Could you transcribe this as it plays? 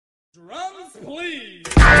Drums, please.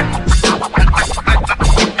 H-I-L-L-Y,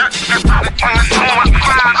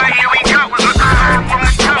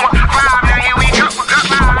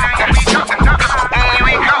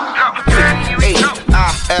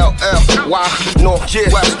 north,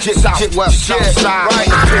 west, south, west, south side,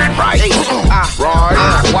 right, H-I-Y,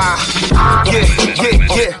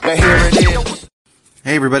 yeah, now here it is.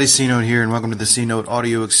 Hey everybody, C-Note here, and welcome to the C-Note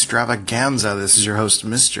Audio Extravaganza. This is your host,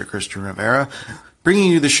 Mr. Christian Rivera,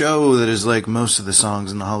 bringing you the show that is like most of the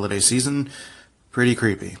songs in the holiday season, pretty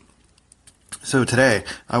creepy. So today,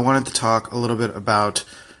 I wanted to talk a little bit about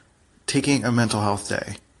taking a mental health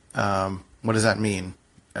day. What does that mean?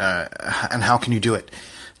 And how can you do it?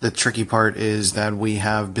 The tricky part is that we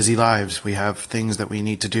have busy lives. We have things that we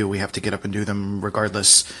need to do. We have to get up and do them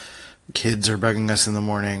regardless. Kids are bugging us in the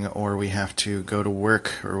morning, or we have to go to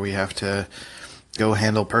work, or we have to go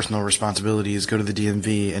handle personal responsibilities, go to the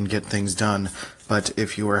DMV and get things done. But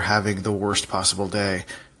if you are having the worst possible day,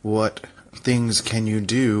 what things can you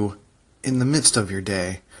do in the midst of your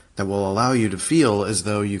day that will allow you to feel as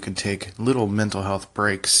though you can take little mental health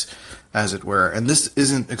breaks, as it were? And this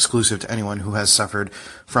isn't exclusive to anyone who has suffered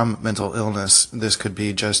from mental illness. This could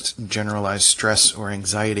be just generalized stress or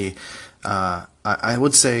anxiety. I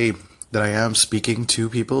would say that I am speaking to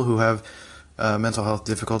people who have mental health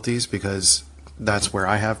difficulties because that's where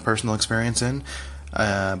I have personal experience in.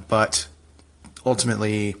 But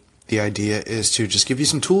ultimately, the idea is to just give you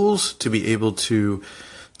some tools to be able to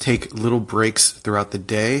take little breaks throughout the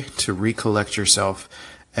day to recollect yourself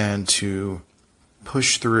and to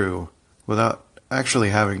push through without actually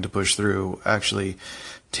having to push through, actually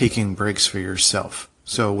taking breaks for yourself.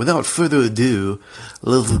 So without further ado,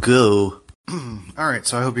 let's go. Alright,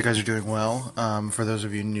 so I hope you guys are doing well. For those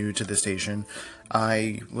of you new to the station,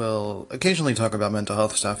 I will occasionally talk about mental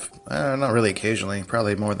health stuff. Not really occasionally,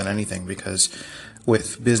 probably more than anything, because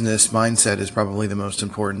with business, mindset is probably the most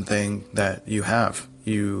important thing that you have.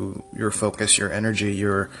 Your focus, your energy,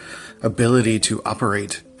 your ability to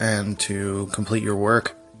operate and to complete your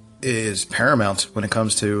work is paramount when it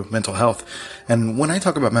comes to mental health. And when I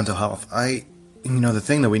talk about mental health, the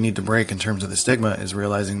thing that we need to break in terms of the stigma is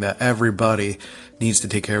realizing that everybody needs to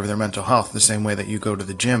take care of their mental health the same way that you go to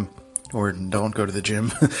the gym or don't go to the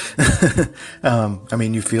gym.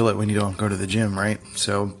 You feel it when you don't go to the gym, right?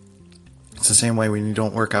 So it's the same way when you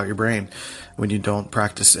don't work out your brain, when you don't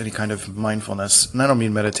practice any kind of mindfulness. And I don't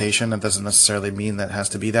mean meditation. That doesn't necessarily mean that has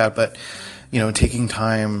to be that, but, taking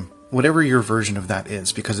time, whatever your version of that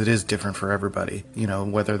is, because it is different for everybody,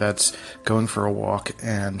 whether that's going for a walk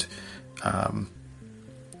and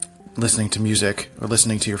listening to music or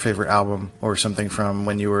listening to your favorite album or something from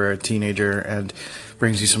when you were a teenager and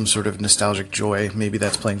brings you some sort of nostalgic joy. Maybe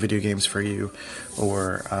that's playing video games for you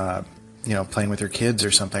or, playing with your kids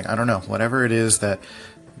or something. I don't know. Whatever it is that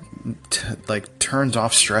turns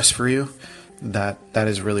off stress for you, that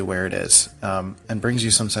is really where it is, and brings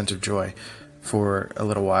you some sense of joy for a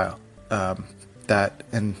little while.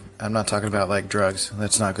 And I'm not talking about like drugs.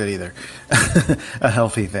 That's not good either. A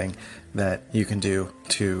healthy thing that you can do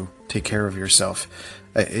to take care of yourself.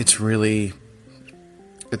 It's really,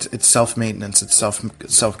 it's self-maintenance. It's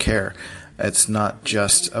self-care. It's not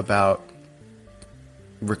just about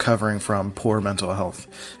recovering from poor mental health.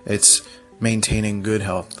 It's maintaining good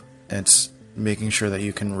health. It's making sure that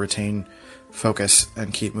you can retain focus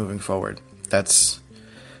and keep moving forward. That's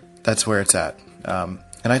where it's at. And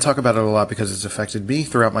I talk about it a lot because it's affected me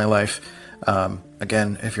throughout my life.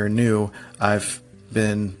 Again, if you're new, I've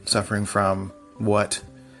been suffering from what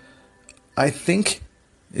I think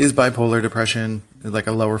is bipolar depression, like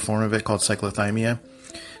a lower form of it called cyclothymia.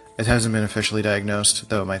 It hasn't been officially diagnosed,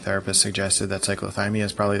 though my therapist suggested that cyclothymia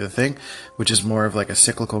is probably the thing, which is more of like a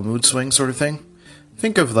cyclical mood swing sort of thing.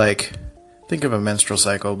 Think of a menstrual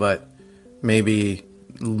cycle, but maybe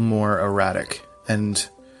more erratic and,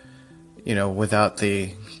 without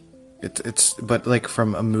but like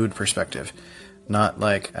from a mood perspective, not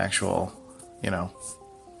like actual,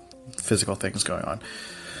 physical things going on.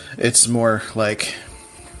 It's more like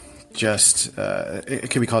just,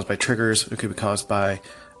 it could be caused by triggers. It could be caused by,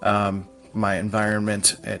 my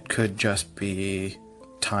environment. It could just be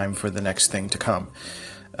time for the next thing to come,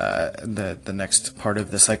 the next part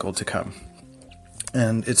of the cycle to come.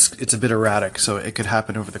 And it's a bit erratic, so it could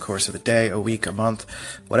happen over the course of a day, a week, a month,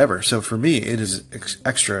 whatever. So for me, it is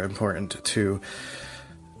extra important to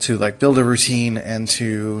build a routine and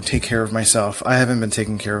to take care of myself. I haven't been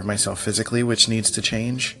taking care of myself physically, which needs to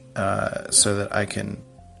change, so that I can,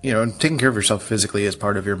 taking care of yourself physically is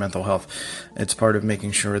part of your mental health. It's part of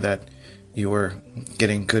making sure that you are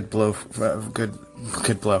getting good blood flow.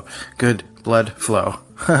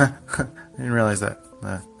 I didn't realize that.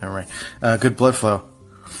 never mind. Good blood flow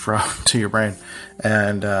to your brain,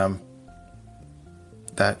 and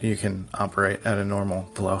that you can operate at a normal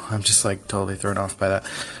flow. I'm just like totally thrown off by that.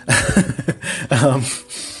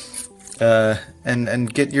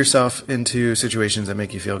 And get yourself into situations that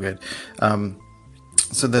make you feel good.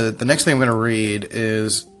 So the next thing I'm going to read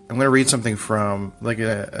is I'm going to read something from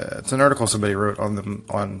it's an article somebody wrote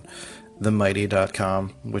on themighty.com,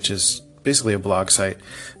 which is basically a blog site,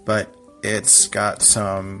 but it's got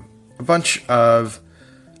a bunch of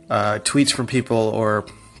tweets from people, or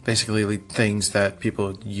basically things that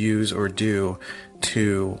people use or do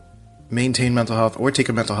to maintain mental health or take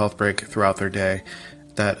a mental health break throughout their day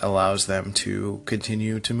that allows them to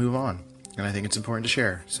continue to move on. And I think it's important to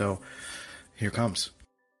share. So here comes.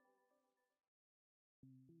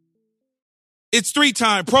 It's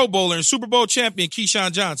three-time Pro Bowler and Super Bowl champion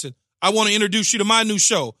Keyshawn Johnson. I want to introduce you to my new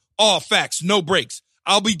show, All Facts, No Breaks.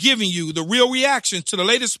 I'll be giving you the real reactions to the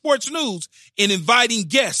latest sports news and inviting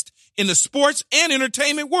guests in the sports and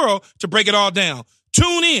entertainment world to break it all down.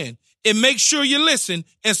 Tune in and make sure you listen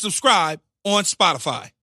and subscribe on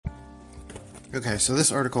Spotify. Okay, so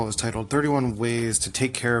this article is titled 31 Ways to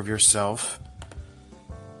Take Care of Yourself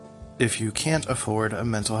If You Can't Afford a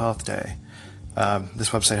Mental Health Day.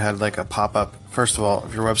 This website had like a pop-up. First of all,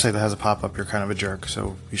 if your website that has a pop-up, you're kind of a jerk,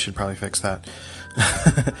 so you should probably fix that.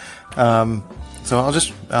 So I'll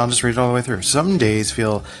just read it all the way through. Some days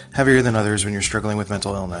feel heavier than others when you're struggling with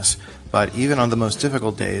mental illness, but even on the most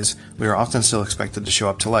difficult days, we are often still expected to show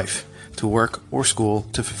up to life, to work or school,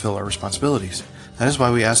 to fulfill our responsibilities. That is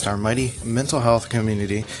why we asked our mighty mental health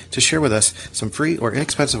community to share with us some free or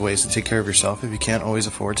inexpensive ways to take care of yourself if you can't always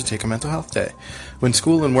afford to take a mental health day. When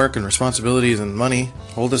school and work and responsibilities and money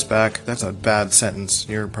hold us back, that's a bad sentence,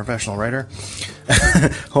 you're a professional writer,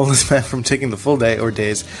 hold us back from taking the full day or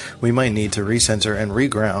days, we might need to recenter and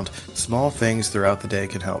reground. Small things throughout the day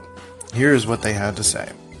can help. Here's what they had to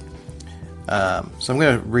say. So I'm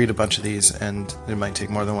going to read a bunch of these, and it might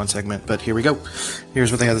take more than one segment, but here we go.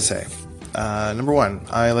 Here's what they had to say. Number one,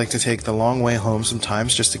 I like to take the long way home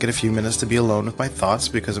sometimes just to get a few minutes to be alone with my thoughts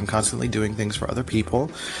because I'm constantly doing things for other people,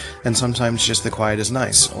 and sometimes just the quiet is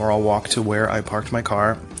nice. Or I'll walk to where I parked my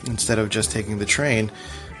car instead of just taking the train,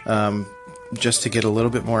 just to get a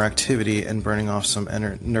little bit more activity, and burning off some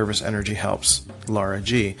nervous energy helps. Laura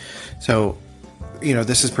G. So,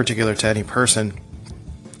 this is particular to any person,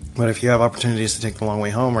 but if you have opportunities to take the long way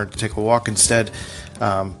home or to take a walk instead,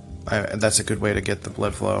 that's a good way to get the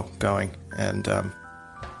blood flow going. And and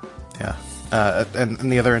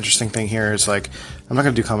the other interesting thing here is, like, I'm not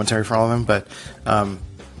going to do commentary for all of them, but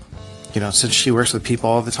since she works with people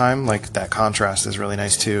all the time, like, that contrast is really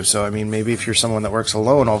nice too. So I mean, maybe if you're someone that works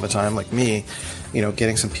alone all the time, like me,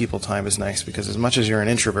 getting some people time is nice, because as much as you're an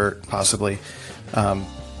introvert, possibly,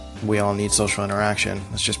 we all need social interaction.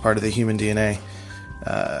 It's just part of the human DNA.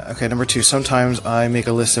 Okay, number two, sometimes I make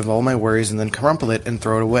a list of all my worries and then crumple it and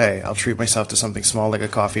throw it away. I'll treat myself to something small like a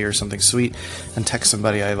coffee or something sweet and text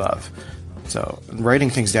somebody I love. So writing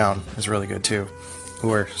things down is really good too,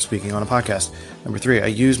 or speaking on a podcast. Number three, I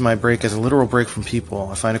use my break as a literal break from people.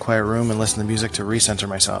 I find a quiet room and listen to music to recenter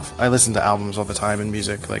myself. I listen to albums all the time and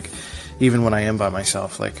music, like, even when I am by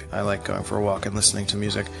myself. Like, I like going for a walk and listening to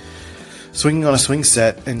music. Swinging on a swing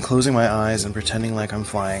set and closing my eyes and pretending like I'm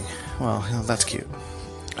flying. Well, that's cute.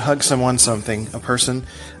 Hug someone, something, a person,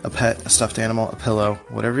 a pet, a stuffed animal, a pillow,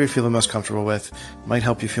 whatever you feel the most comfortable with might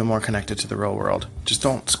help you feel more connected to the real world. Just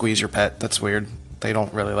don't squeeze your pet. That's weird. They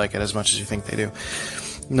don't really like it as much as you think they do.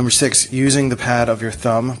 Number six, using the pad of your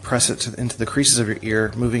thumb, press it into the creases of your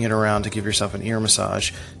ear, moving it around to give yourself an ear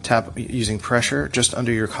massage. Tap using pressure just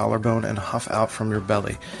under your collarbone and huff out from your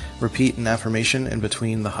belly. Repeat an affirmation in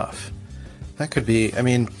between the huff. That could be,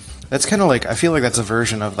 that's kind of like, I feel like that's a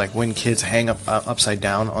version of like when kids hang up upside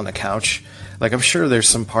down on the couch. Like, I'm sure there's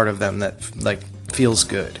some part of them that like feels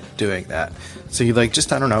good doing that. So you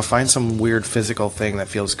just, I don't know, find some weird physical thing that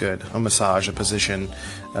feels good. A massage, a position,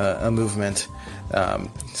 a movement,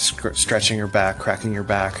 stretching your back, cracking your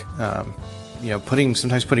back.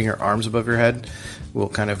 Sometimes putting your arms above your head will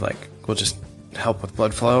just help with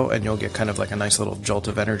blood flow, and you'll get kind of like a nice little jolt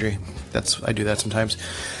of energy. I do that sometimes.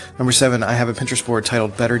 Number seven, I have a Pinterest board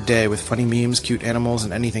titled Better Day with funny memes, cute animals,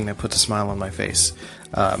 and anything that puts a smile on my face.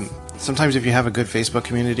 Sometimes if you have a good Facebook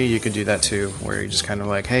community, you could do that too, where you're just kind of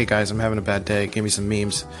like, hey guys, I'm having a bad day, give me some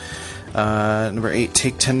memes. Number eight,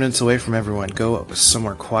 take 10 minutes away from everyone. Go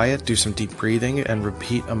somewhere quiet, do some deep breathing, and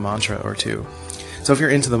repeat a mantra or two. So if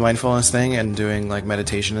you're into the mindfulness thing and doing like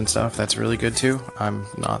meditation and stuff, that's really good too. I'm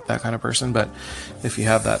not that kind of person, but if you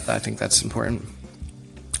have that, I think that's important.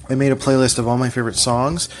 I made a playlist of all my favorite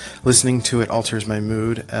songs. Listening to it alters my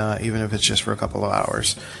mood, even if it's just for a couple of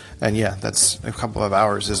hours. And yeah, that's a couple of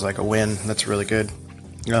hours is like a win. That's really good.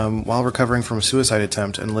 While recovering from a suicide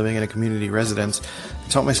attempt and living in a community residence, I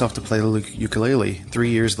taught myself to play the ukulele. 3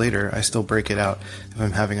 years later, I still break it out if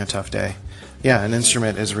I'm having a tough day. Yeah, an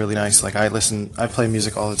instrument is really nice. Like I play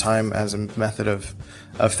music all the time as a method of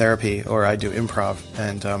therapy, or I do improv.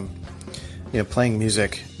 And, playing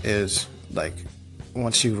music is like,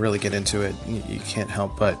 once you really get into it, you can't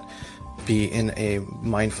help but be in a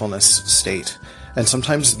mindfulness state. And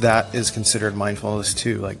sometimes that is considered mindfulness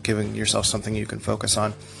too, like giving yourself something you can focus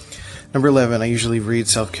on. Number 11, I usually read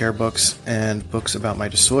self-care books and books about my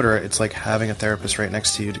disorder. It's like having a therapist right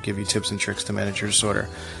next to you to give you tips and tricks to manage your disorder.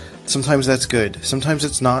 Sometimes that's good. Sometimes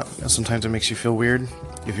it's not. Sometimes it makes you feel weird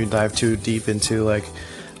if you dive too deep into like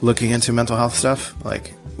looking into mental health stuff,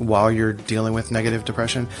 like while you're dealing with negative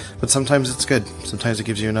depression. But sometimes it's good. Sometimes it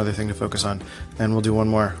gives you another thing to focus on. And we'll do one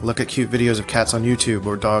more. Look at cute videos of cats on YouTube,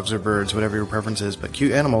 or dogs or birds, whatever your preference is. But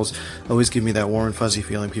cute animals always give me that warm and fuzzy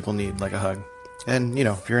feeling people need, like a hug. And,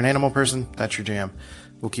 if you're an animal person, that's your jam.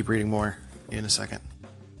 We'll keep reading more in a second.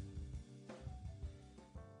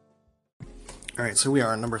 Alright, so we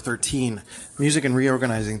are on number 13. Music and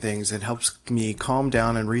reorganizing things. It helps me calm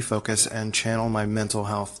down and refocus and channel my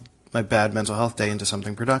bad mental health day into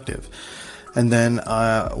something productive. And then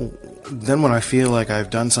when I feel like I've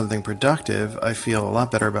done something productive, I feel a lot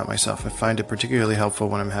better about myself. I find it particularly helpful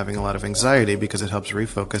when I'm having a lot of anxiety, because it helps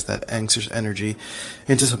refocus that anxious energy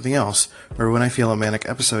into something else. Or when I feel a manic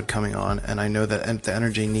episode coming on and I know that the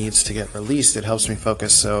energy needs to get released, it helps me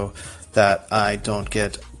focus so that I don't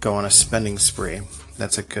go on a spending spree.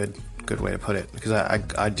 That's a good way to put it, because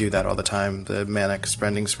I do that all the time, the manic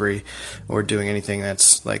spending spree, or doing anything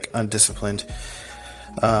that's like undisciplined.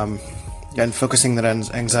 And focusing that on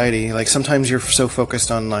anxiety, like sometimes you're so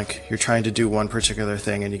focused on like you're trying to do one particular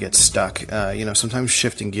thing and you get stuck. Sometimes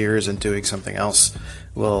shifting gears and doing something else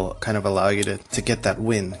will kind of allow you to get that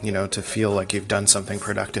win, to feel like you've done something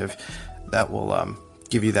productive. That will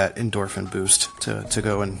give you that endorphin boost to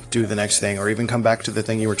go and do the next thing, or even come back to the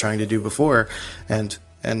thing you were trying to do before and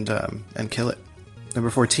kill it. Number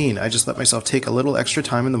 14, I just let myself take a little extra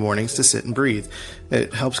time in the mornings to sit and breathe.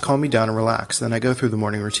 It helps calm me down and relax. Then I go through the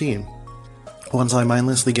morning routine. Once I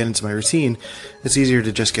mindlessly get into my routine, it's easier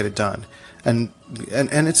to just get it done. And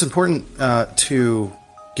it's important to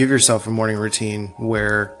give yourself a morning routine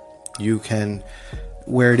where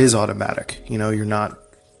it is automatic. You're not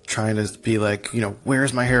trying to be like,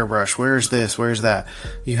 where's my hairbrush? Where's this? Where's that?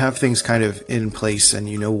 You have things kind of in place and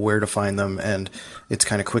you know where to find them, and it's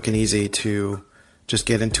kind of quick and easy to just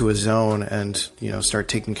get into a zone and, start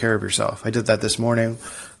taking care of yourself. I did that this morning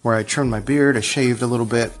where I trimmed my beard, I shaved a little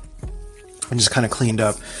bit, and just kind of cleaned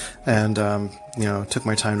up and, took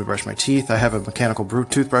my time to brush my teeth. I have a mechanical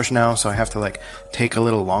toothbrush now, so I have to take a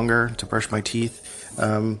little longer to brush my teeth,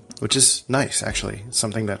 which is nice, actually. It's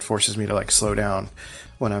something that forces me to slow down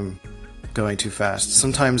when I'm going too fast.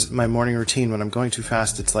 Sometimes my morning routine when I'm going too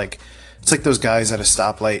fast, it's like those guys at a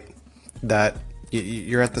stoplight that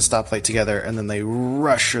you're at the stoplight together and then they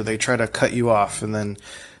rush or they try to cut you off and then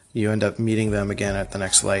you end up meeting them again at the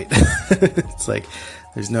next light. It's like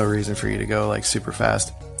there's no reason for you to go super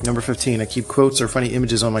fast. Number 15, I keep quotes or funny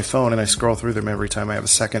images on my phone and I scroll through them every time I have a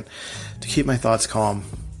second to keep my thoughts calm.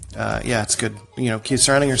 It's good. Keep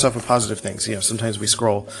surrounding yourself with positive things. Sometimes we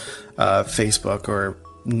scroll Facebook or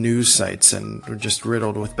news sites and we're just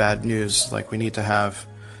riddled with bad news. We need to have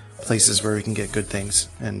places where we can get good things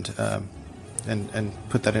and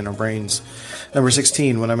put that in our brains. Number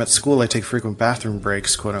 16, when I'm at school, I take frequent bathroom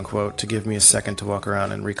breaks, quote unquote, to give me a second to walk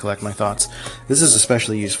around and recollect my thoughts. This is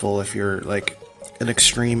especially useful if you're an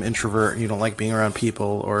extreme introvert and you don't like being around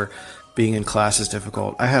people, or being in class is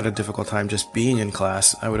difficult. I had a difficult time just being in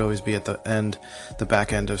class. I would always be at the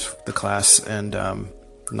back end of the class and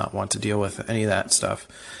not want to deal with any of that stuff,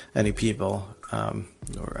 any people.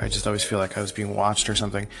 Or I just always feel like I was being watched or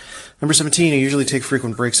something. Number 17, I usually take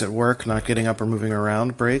frequent breaks at work, not getting up or moving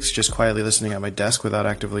around breaks, just quietly listening at my desk without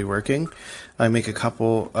actively working. I make a cup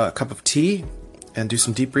of tea and do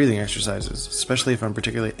some deep breathing exercises, especially if I'm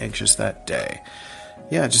particularly anxious that day.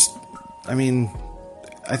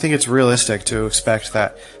 I think it's realistic to expect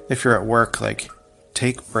that if you're at work,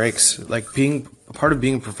 take breaks. Being a part of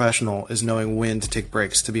being a professional is knowing when to take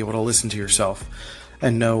breaks, to be able to listen to yourself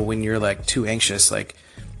and know when you're too anxious.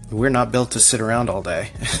 We're not built to sit around all day.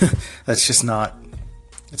 That's just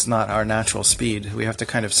it's not our natural speed. We have to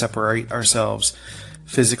kind of separate ourselves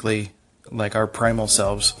physically, our primal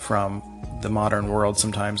selves, from the modern world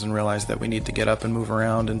sometimes, and realize that we need to get up and move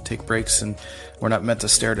around and take breaks, and we're not meant to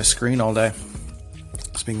stare at a screen all day.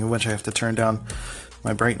 Speaking of which, I have to turn down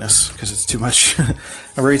my brightness because it's too much.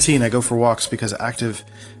 Number 18, I go for walks because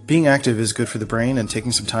being active is good for the brain, and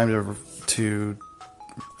taking some time to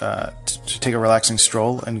take a relaxing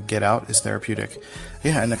stroll and get out is therapeutic.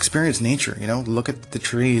 Yeah, and experience nature, look at the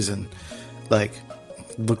trees and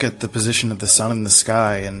look at the position of the sun in the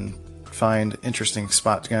sky and find interesting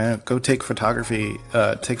spots. Go take photography,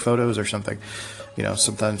 take photos or something.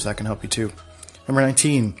 Sometimes that can help you too. Number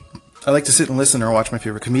 19, I like to sit and listen or watch my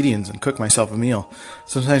favorite comedians and cook myself a meal.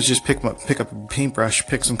 Sometimes just pick up a paintbrush,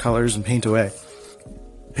 pick some colors, and paint away.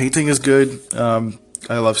 Painting is good.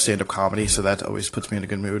 I love stand-up comedy, so that always puts me in a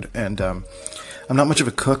good mood. And I'm not much of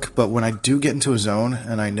a cook, but when I do get into a zone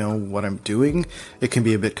and I know what I'm doing, it can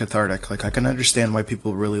be a bit cathartic. Like, I can understand why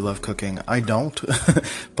people really love cooking. I don't,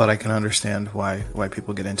 but I can understand why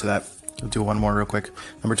people get into that. I'll do one more real quick.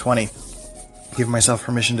 Number 20, give myself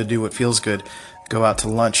permission to do what feels good. Go out to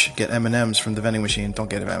lunch, get M&Ms from the vending machine. Don't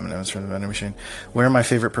get M&Ms from the vending machine. Wear my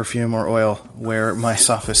favorite perfume or oil. Wear my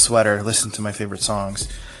softest sweater. Listen to my favorite songs.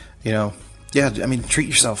 Treat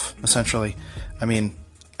yourself, essentially.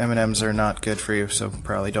 M&Ms are not good for you, so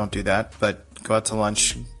probably don't do that. But go out to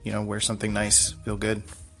lunch, wear something nice, feel good.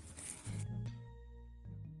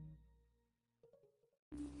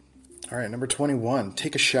 All right, number 21,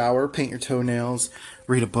 take a shower, paint your toenails,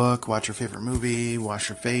 read a book, watch your favorite movie, wash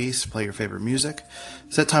your face, play your favorite music.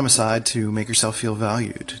 Set time aside to make yourself feel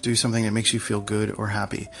valued. Do something that makes you feel good or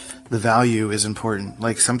happy. The value is important.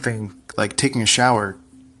 Like something like taking a shower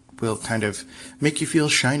will kind of make you feel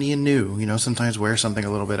shiny and new. Sometimes wear something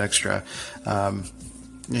a little bit extra.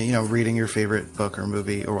 Reading your favorite book or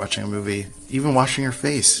movie or watching a movie, even washing your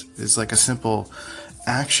face is like a simple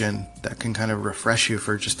action that can kind of refresh you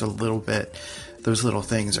for just a little bit. Those little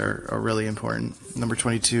things are really important. Number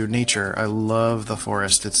 22, nature. I love the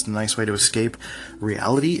forest. It's a nice way to escape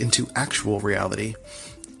reality into actual reality.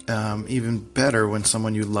 Even better when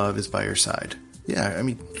someone you love is by your side. Yeah,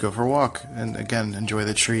 go for a walk and again, enjoy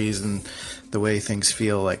the trees and the way things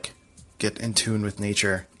feel. Like, get in tune with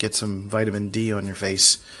nature. Get some vitamin D on your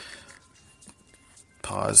face.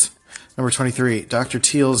 Pause. Number 23, Dr.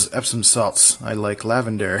 Teal's Epsom salts. I like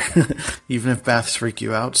lavender. Even if baths freak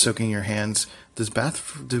you out, soaking your hands. Do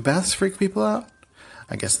baths freak people out?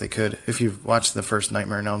 I guess they could. If you've watched the first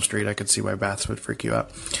Nightmare on Elm Street, I could see why baths would freak you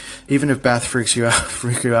out. Even if bath freak you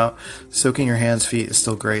out, soaking your hands, feet is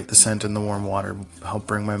still great. The scent and the warm water help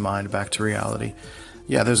bring my mind back to reality.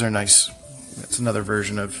 Yeah, those are nice. It's another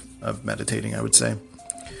version of meditating, I would say.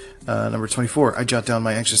 Number 24, I jot down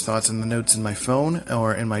my anxious thoughts in the notes in my phone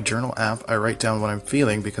or in my journal app. I write down what I'm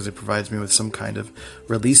feeling because it provides me with some kind of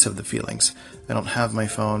release of the feelings. I don't have my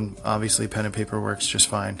phone. Obviously, pen and paper works just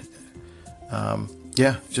fine.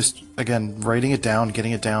 Just, again, writing it down,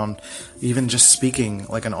 getting it down, even just speaking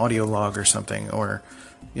like an audio log or something, or,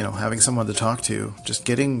 having someone to talk to, just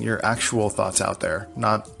getting your actual thoughts out there,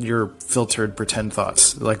 not your filtered pretend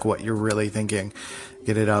thoughts, like what you're really thinking.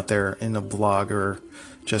 Get it out there in a blog or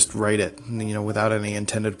just write it, without any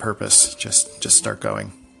intended purpose. Just start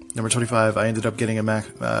going. Number 25, I ended up getting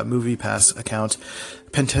a Movie Pass account.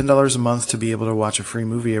 Spend $10 a month to be able to watch a free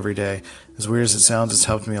movie every day. As weird as it sounds, it's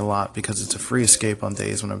helped me a lot because it's a free escape on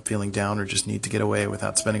days when I'm feeling down or just need to get away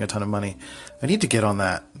without spending a ton of money. I need to get on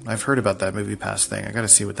that. I've heard about that Movie Pass thing. I gotta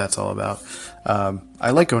see what that's all about.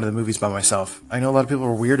 I like going to the movies by myself. I know a lot of people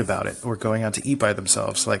are weird about it, or going out to eat by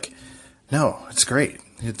themselves. No, it's great.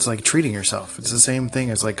 It's like treating yourself. It's the same thing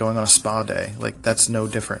as like going on a spa day. That's no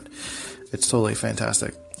different. It's totally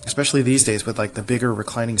fantastic. Especially these days with the bigger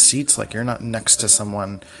reclining seats, you're not next to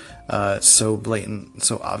someone so blatant,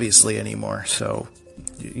 so obviously anymore. So,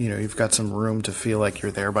 you've got some room to feel like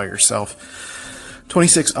you're there by yourself.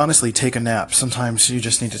 26, honestly, take a nap. Sometimes you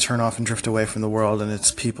just need to turn off and drift away from the world and its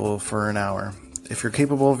people for an hour. If you're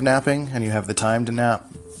capable of napping and you have the time to nap,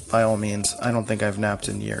 by all means. I don't think I've napped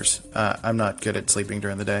in years. I'm not good at sleeping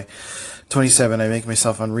during the day. 27, I make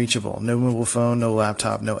myself unreachable. No mobile phone, no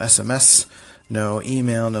laptop, no SMS, no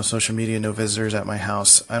email, no social media, no visitors at my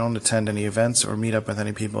house. I don't attend any events or meet up with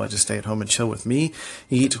any people. I just stay at home and chill with me,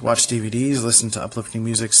 eat, watch DVDs, listen to uplifting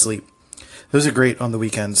music, sleep. Those are great on the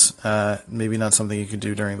weekends. Maybe not something you can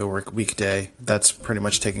do during the weekday. That's pretty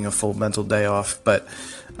much taking a full mental day off. But,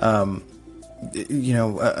 another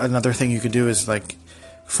thing you could do is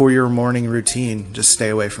for your morning routine, just stay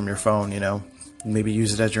away from your phone, maybe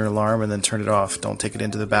use it as your alarm and then turn it off. Don't take it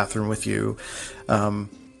into the bathroom with you.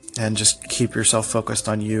 And just keep yourself focused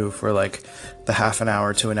on you for the half an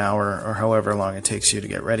hour to an hour or however long it takes you to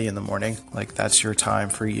get ready in the morning. That's your time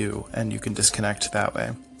for you, and you can disconnect that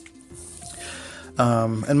way.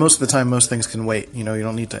 And most of the time, most things can wait. You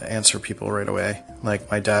don't need to answer people right away.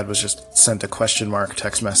 Like, my dad was just sent a question mark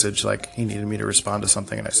text message, like he needed me to respond to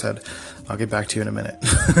something, and I said, I'll get back to you in a minute.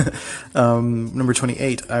 Number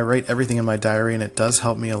 28, I write everything in my diary, and it does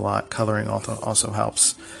help me a lot. Coloring also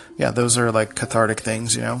helps. Yeah, those are like cathartic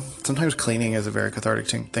things, Sometimes cleaning is a very cathartic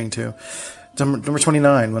thing too. Number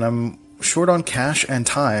 29, when I'm short on cash and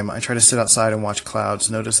time, I try to sit outside and watch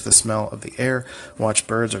clouds, notice the smell of the air, watch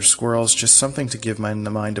birds or squirrels, just something to give my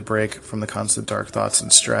mind a break from the constant dark thoughts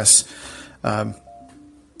and stress.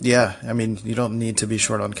 Yeah, I mean, you don't need to be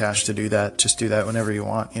short on cash to do that. Just do that whenever you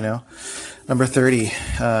want, Number 30,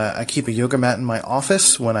 I keep a yoga mat in my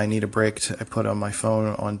office. When I need a break, I put on my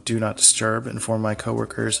phone on Do Not Disturb, inform my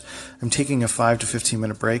coworkers I'm taking a 5 to 15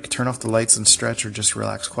 minute break, turn off the lights and stretch or just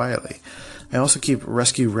relax quietly. I also keep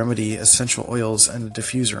Rescue Remedy essential oils and a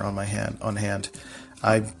diffuser on hand.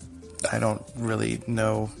 I don't really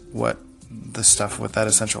know what the stuff with that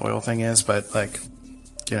essential oil thing is, but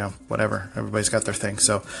whatever. Everybody's got their thing,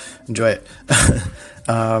 so enjoy it.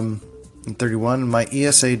 31, my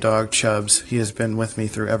ESA dog Chubbs, he has been with me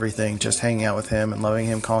through everything. Just hanging out with him and loving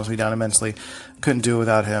him calms me down immensely. Couldn't do it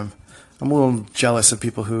without him. I'm a little jealous of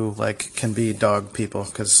people who can be dog people,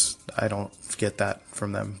 because I don't get that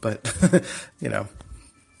from them, but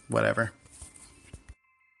whatever.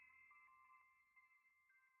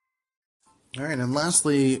 All right, and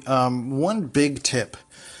lastly, one big tip,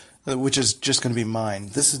 which is just going to be mine.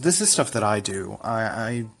 This is stuff that I do.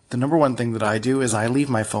 The number one thing that I do is I leave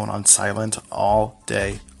my phone on silent all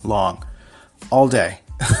day long. All day.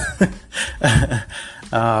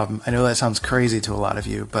 I know that sounds crazy to a lot of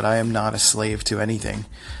you, but I am not a slave to anything.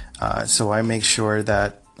 So I make sure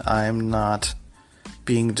that I'm not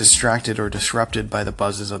being distracted or disrupted by the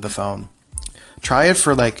buzzes of the phone. Try it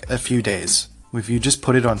for a few days. If you just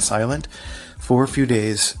put it on silent for a few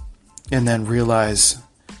days and then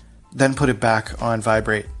then put it back on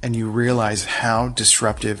vibrate, and you realize how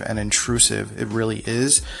disruptive and intrusive it really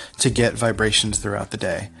is to get vibrations throughout the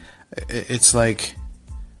day. It's like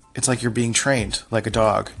you're being trained like a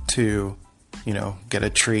dog to, get a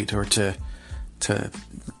treat or to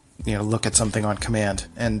look at something on command.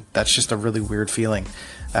 And that's just a really weird feeling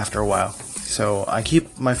after a while. So I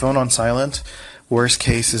keep my phone on silent. Worst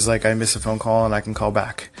case is I miss a phone call and I can call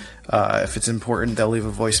back. If it's important, they'll leave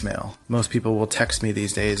a voicemail. Most people will text me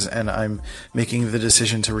these days, and I'm making the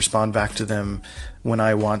decision to respond back to them when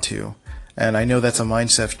I want to. And I know that's a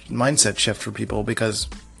mindset shift for people, because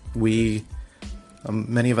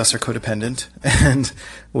many of us are codependent, and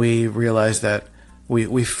we realize that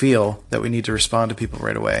we feel that we need to respond to people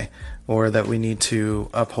right away, or that we need to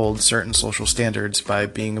uphold certain social standards by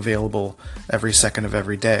being available every second of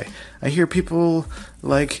every day. I hear people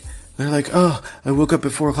they're like, oh, I woke up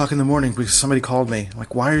at 4 o'clock in the morning because somebody called me.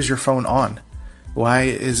 Why is your phone on? Why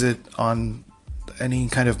is it on any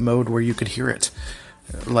kind of mode where you could hear it?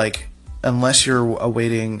 Unless you're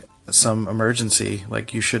awaiting some emergency,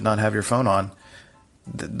 you should not have your phone on.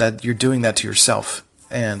 That you're doing that to yourself,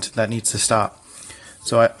 and that needs to stop.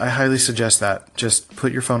 So I highly suggest that. Just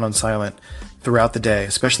put your phone on silent throughout the day,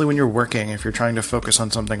 especially when you're working. If you're trying to focus on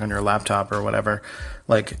something on your laptop or whatever,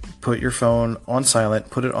 put your phone on silent,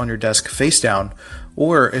 put it on your desk face down,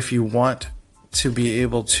 or if you want to be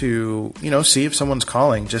able to, see if someone's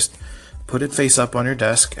calling, just put it face up on your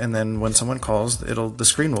desk, and then when someone calls, the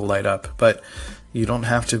screen will light up. But you don't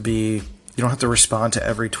have to respond to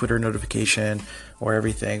every Twitter notification or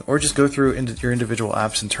everything, or just go through your individual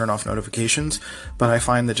apps and turn off notifications. But I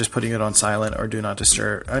find that just putting it on silent or do not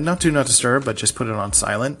disturb, not do not disturb, but just put it on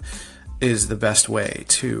silent is the best way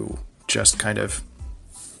to just kind of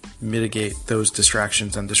mitigate those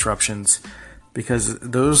distractions and disruptions, because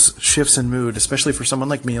those shifts in mood, especially for someone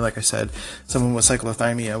like me, like I said, someone with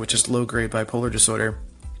cyclothymia, which is low-grade bipolar disorder,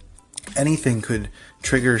 anything could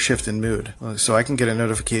trigger a shift in mood. So I can get a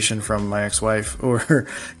notification from my ex-wife, or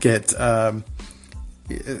get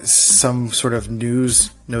some sort of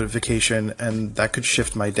news notification, and that could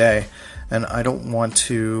shift my day. And I don't want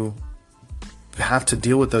to have to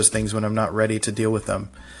deal with those things when I'm not ready to deal with them.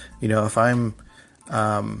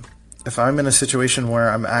 If I'm in a situation where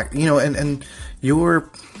I'm and you're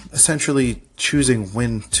essentially choosing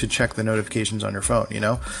when to check the notifications on your phone,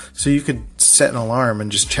 so you could set an alarm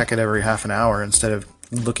and just check it every half an hour instead of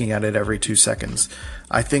looking at it every 2 seconds.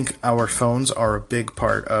 I think our phones are a big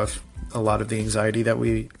part of a lot of the anxiety that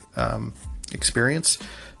we experience,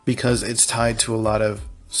 because it's tied to a lot of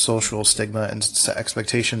social stigma and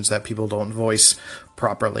expectations that people don't voice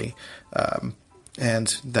properly.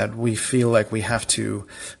 And that we feel like we have to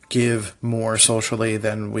give more socially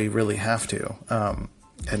than we really have to,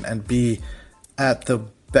 and be at the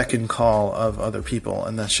beck and call of other people,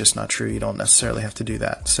 and that's just not true. You don't necessarily have to do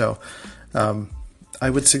that. So I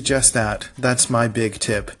would suggest that. That's my big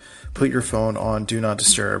tip. Put your phone on Do Not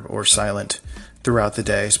Disturb or silent throughout the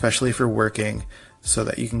day, especially if you're working, so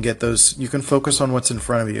that you can get those, you can focus on what's in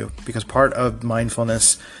front of you, because part of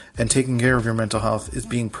mindfulness and taking care of your mental health is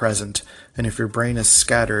being present. And if your brain is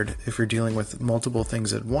scattered, if you're dealing with multiple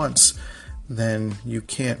things at once, then you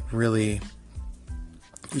can't really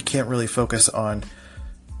focus on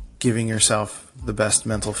giving yourself the best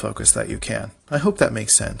mental focus that you can. I hope that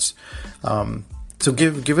makes sense. So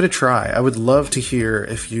give it a try. I would love to hear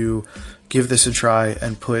if you give this a try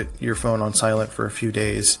and put your phone on silent for a few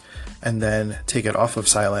days and then take it off of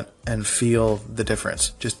silent and feel the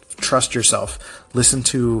difference. Just trust yourself. Listen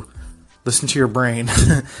to your brain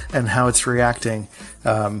and how it's reacting,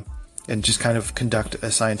 and just kind of conduct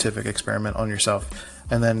a scientific experiment on yourself,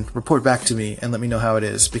 and then report back to me and let me know how it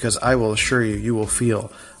is, because I will assure you, you will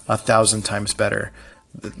feel 1,000 times better.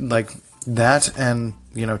 Like that, and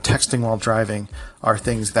texting while driving are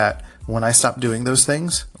things that when I stop doing those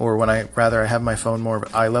things, or when I have my phone more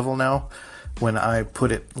of eye level now, when I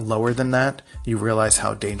put it lower than that, you realize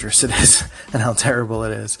how dangerous it is and how terrible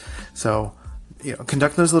it is. So,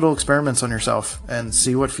 conduct those little experiments on yourself and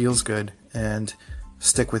see what feels good and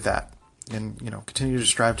stick with that. And, continue to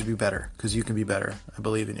strive to be better, because you can be better. I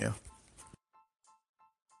believe in you.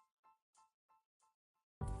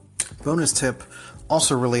 Bonus tip,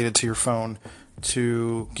 also related to your phone,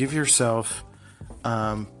 to give yourself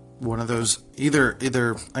one of those, either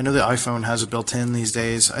I know the iPhone has it built in these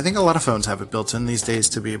days. I think a lot of phones have it built in these days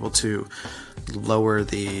to be able to lower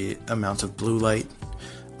the amount of blue light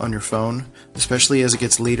on your phone, especially as it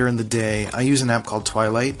gets later in the day. I use an app called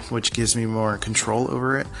Twilight, which gives me more control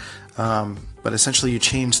over it. But essentially you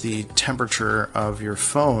change the temperature of your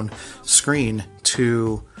phone screen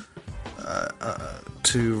to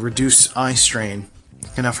reduce eye strain.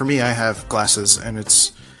 And now for me, I have glasses, and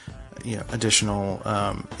it's additional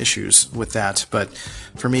issues with that. But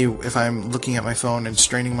for me, if I'm looking at my phone and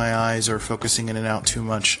straining my eyes or focusing in and out too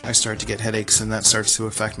much, I start to get headaches, and that starts to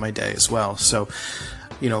affect my day as well. So,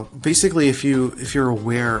 basically, if you're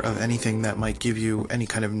aware of anything that might give you any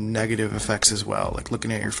kind of negative effects as well, like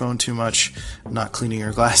looking at your phone too much, not cleaning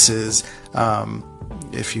your glasses,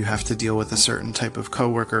 if you have to deal with a certain type of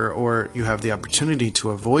coworker, or you have the opportunity to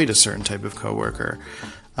avoid a certain type of coworker,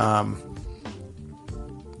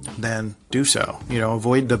 then do so.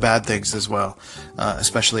 Avoid the bad things as well,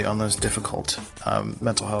 especially on those difficult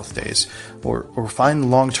mental health days, or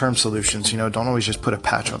find long-term solutions. Don't always just put a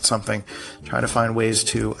patch on something. Try to find ways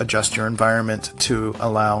to adjust your environment to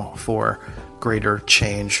allow for greater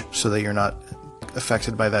change, so that you're not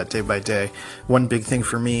affected by that day by day. One big thing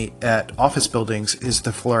for me at office buildings is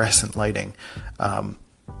the fluorescent lighting,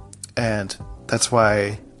 and that's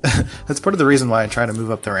why that's part of the reason why I try to move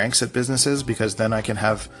up the ranks at businesses, because then I can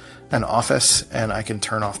have an office and I can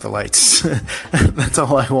turn off the lights. That's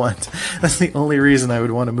all I want. That's the only reason I would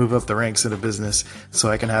want to move up the ranks in a business, so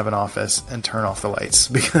I can have an office and turn off the lights,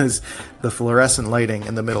 because the fluorescent lighting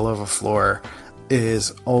in the middle of a floor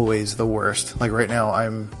is always the worst. Like right now,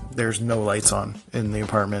 there's no lights on in the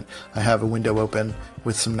apartment. I have a window open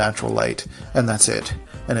with some natural light, and that's it.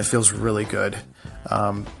 And it feels really good.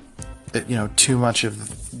 Too much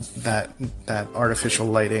of that artificial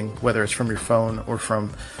lighting, whether it's from your phone or from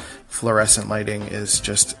fluorescent lighting, it's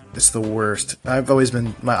the worst. My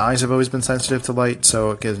eyes have always been sensitive to light,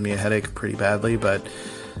 so it gives me a headache pretty badly, but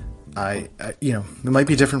it might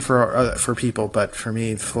be different for people, but for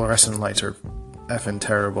me, fluorescent lights are effing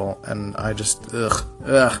terrible, and I just,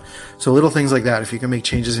 ugh. So little things like that, if you can make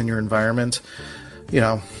changes in your environment,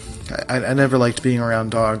 I never liked being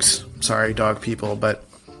around dogs. Sorry, dog people, but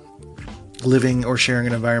living or sharing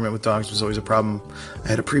an environment with dogs was always a problem. I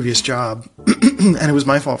had a previous job, and it was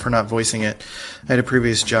my fault for not voicing it. I had a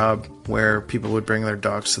previous job where people would bring their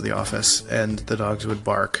dogs to the office, and the dogs would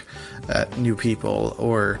bark at new people,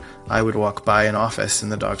 or I would walk by an office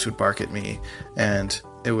and the dogs would bark at me, and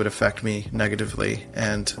it would affect me negatively.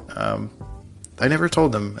 And I never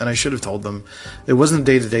told them, and I should have told them. It wasn't a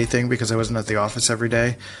day-to-day thing, because I wasn't at the office every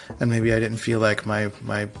day, and maybe I didn't feel like my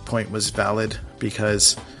point was valid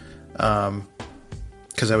because I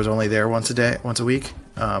was only there once a week.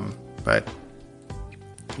 But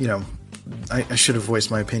I should have voiced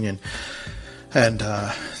my opinion, and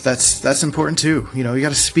that's important too. You got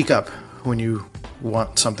to speak up when you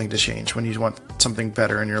want something to change, when you want something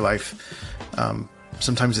better in your life.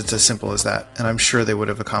 Sometimes it's as simple as that, and I'm sure they would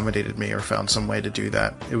have accommodated me or found some way to do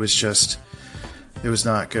that. It was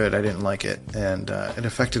not good. I didn't like it, and it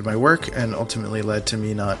affected my work, and ultimately led to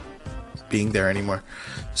me not being there anymore.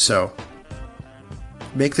 So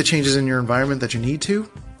make the changes in your environment that you need to,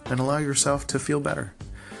 and allow yourself to feel better.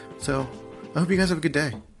 So, I hope you guys have a good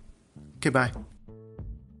day. Okay, bye.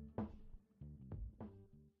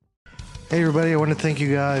 Hey everybody, I want to thank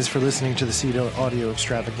you guys for listening to the C-Note Audio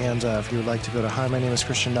Extravaganza. If you would like to go to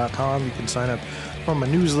HiMyNameIsChristian.com, you can sign up for my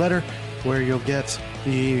newsletter where you'll get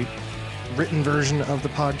the written version of the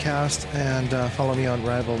podcast, and follow me on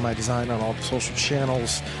Rival My Design on all the social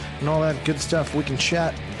channels and all that good stuff. We can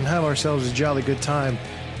chat and have ourselves a jolly good time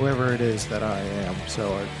wherever it is that I am.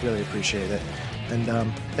 So I really appreciate it.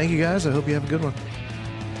 And thank you guys. I hope you have a good one.